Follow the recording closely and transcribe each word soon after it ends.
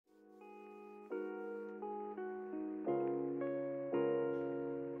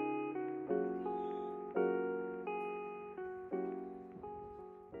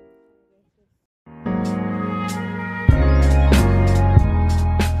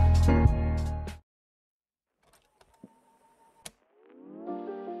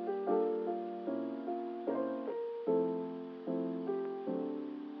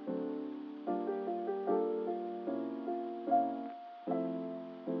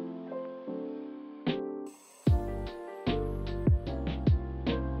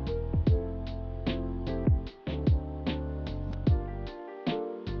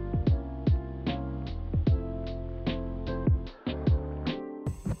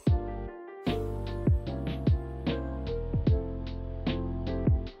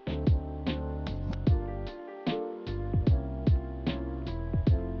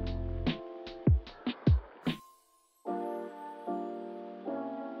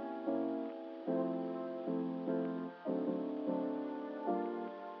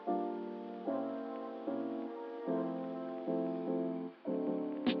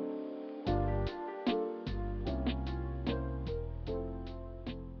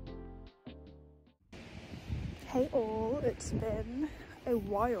Hey all, it's been a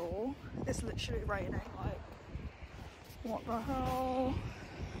while. It's literally raining, like, what the hell?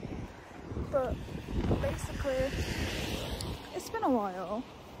 But basically, it's been a while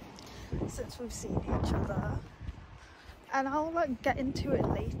since we've seen each other. And I'll like get into it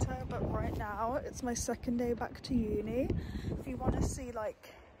later, but right now it's my second day back to uni. If you want to see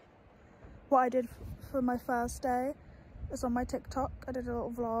like what I did for my first day, it's on my TikTok. I did a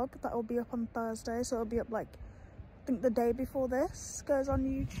little vlog that will be up on Thursday, so it'll be up like I think the day before this goes on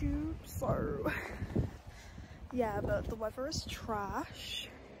YouTube. So yeah, but the weather is trash,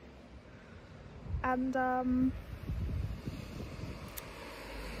 and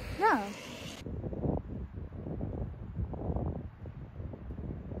yeah.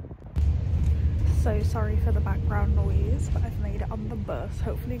 So sorry for the background noise, but I've made it on the bus.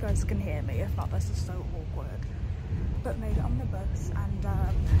 Hopefully you guys can hear me. If not, this is so awkward. But made it on the bus, and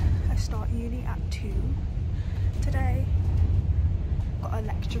I start uni at 2 today. Got a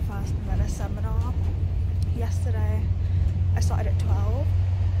lecture first and then a seminar. Yesterday I started at 12.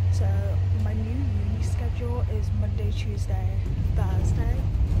 So my new uni schedule is Monday, Tuesday, Thursday.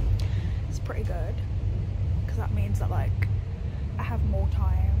 It's pretty good because that means that like I have more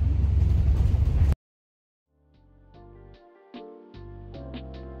time.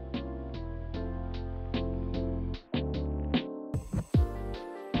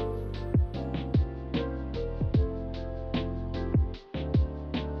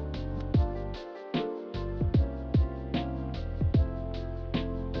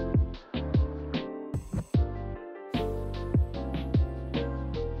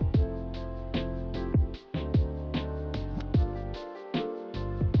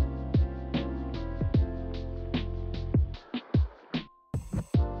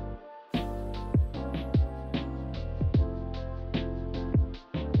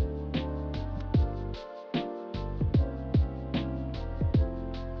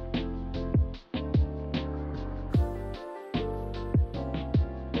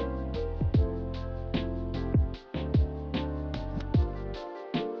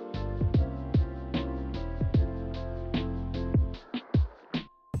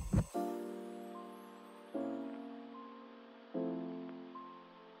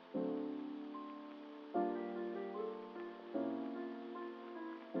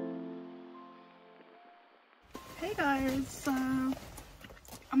 Hey guys, so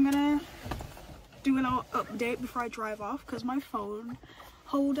I'm gonna do a little update before I drive off because my phone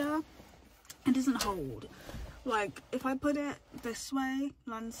holder, it doesn't hold. Like if I put it this way,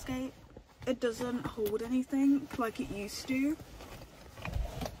 landscape, it doesn't hold anything like it used to.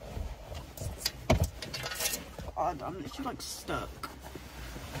 Oh, I'm literally like stuck.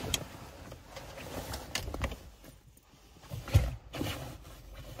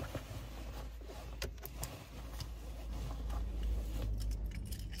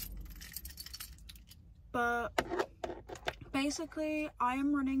 But basically I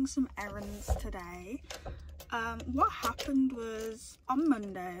am running some errands today. What happened was on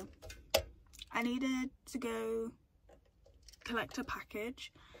Monday I needed to go collect a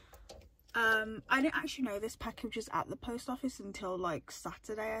package. I didn't actually know this package was at the post office until like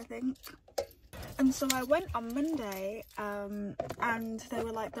Saturday, I think. And so I went on Monday and they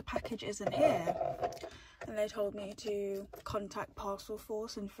were like, the package isn't here, and they told me to contact Parcel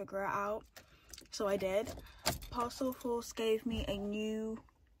Force and figure it out. So I did. Parcel Force gave me a new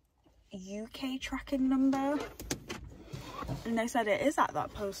UK tracking number, and they said it is at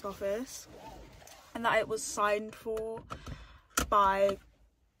that post office and that it was signed for by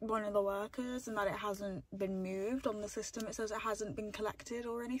one of the workers and that it hasn't been moved on the system. It says it hasn't been collected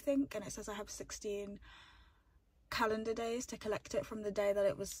or anything, and it says I have 16 calendar days to collect it from the day that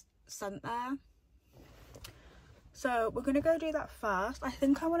it was sent there. So we're gonna go do that first. I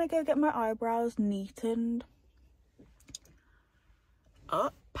think I want to go get my eyebrows neatened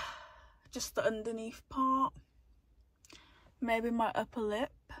up, just the underneath part, maybe my upper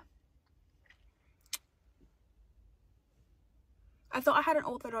lip. I thought I had an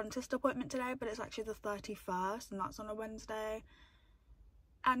orthodontist appointment today, but it's actually the 31st and that's on a Wednesday.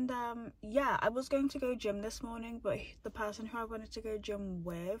 And yeah, I was going to go gym this morning, but the person who I wanted to go gym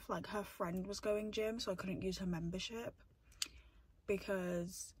with, like her friend was going gym, so I couldn't use her membership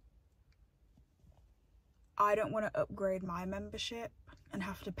because I don't want to upgrade my membership and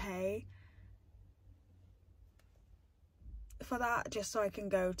have to pay for that just so I can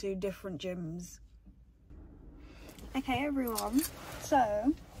go to different gyms. Okay everyone,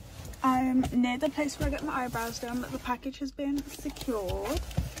 so I'm near the place where I get my eyebrows done, but the package has been secured.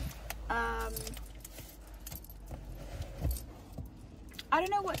 I don't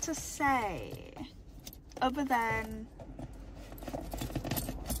know what to say. other than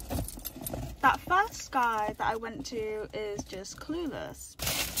that first guy that I went to is just clueless.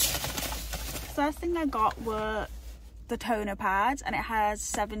 First thing I got were the toner pads, and it has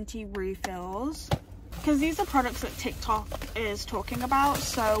 70 refills, because these are products that TikTok is talking about,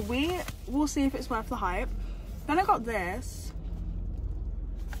 so we will see if it's worth the hype. Then I got this,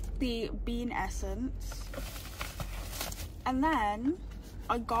 the bean essence, and then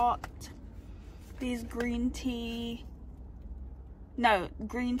I got these green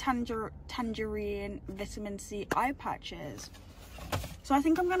tangerine vitamin C eye patches. So I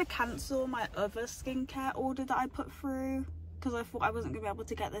think I'm gonna cancel my other skincare order that I put through, because I thought I wasn't gonna be able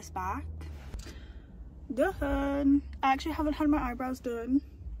to get this back. Done. I actually haven't had my eyebrows done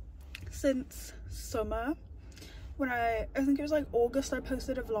since summer, when I think it was like August, I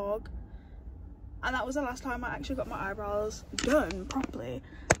posted a vlog, and that was the last time I actually got my eyebrows done properly.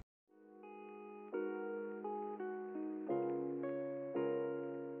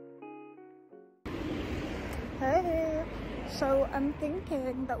 Hey, so I'm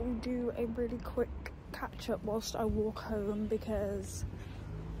thinking that we'll do a really quick catch up whilst I walk home, because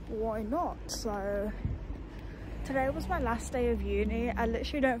why not? So today was my last day of uni. I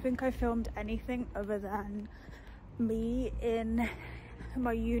literally don't think I filmed anything other than me in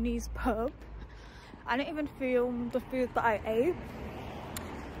my uni's pub. I didn't even film the food that I ate,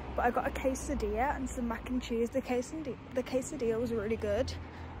 but I got a quesadilla and some mac and cheese. The quesadilla was really good,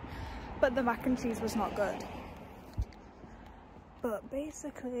 but the mac and cheese was not good. But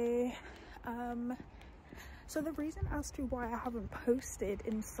basically, so the reason as to why I haven't posted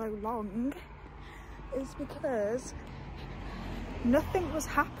in so long is because nothing was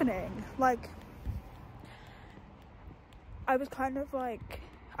happening. Like, I was kind of like,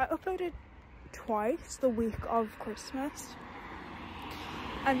 I uploaded twice the week of Christmas,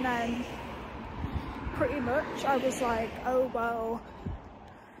 and then pretty much I was like, oh well,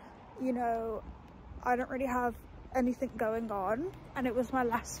 you know, I don't really have anything going on, and it was my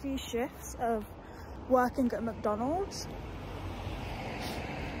last few shifts of working at McDonald's,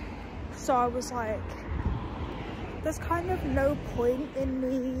 so I was like, there's kind of no point in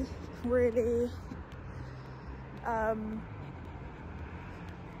me really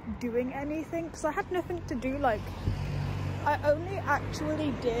doing anything, because I had nothing to do. Like, I only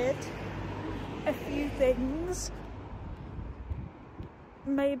actually did a few things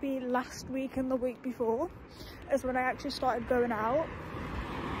maybe last week and the week before is when I actually started going out.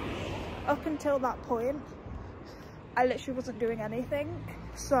 Up until that point, I literally wasn't doing anything.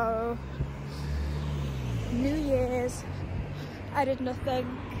 So New Year's, I did nothing.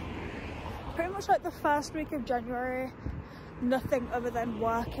 Pretty much like the first week of January, nothing other than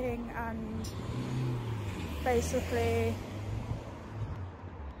working and basically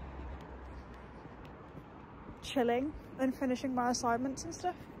chilling and finishing my assignments and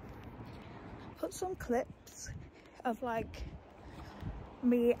stuff. Put some clips of like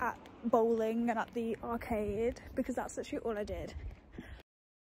me at bowling and at the arcade, because that's literally all I did.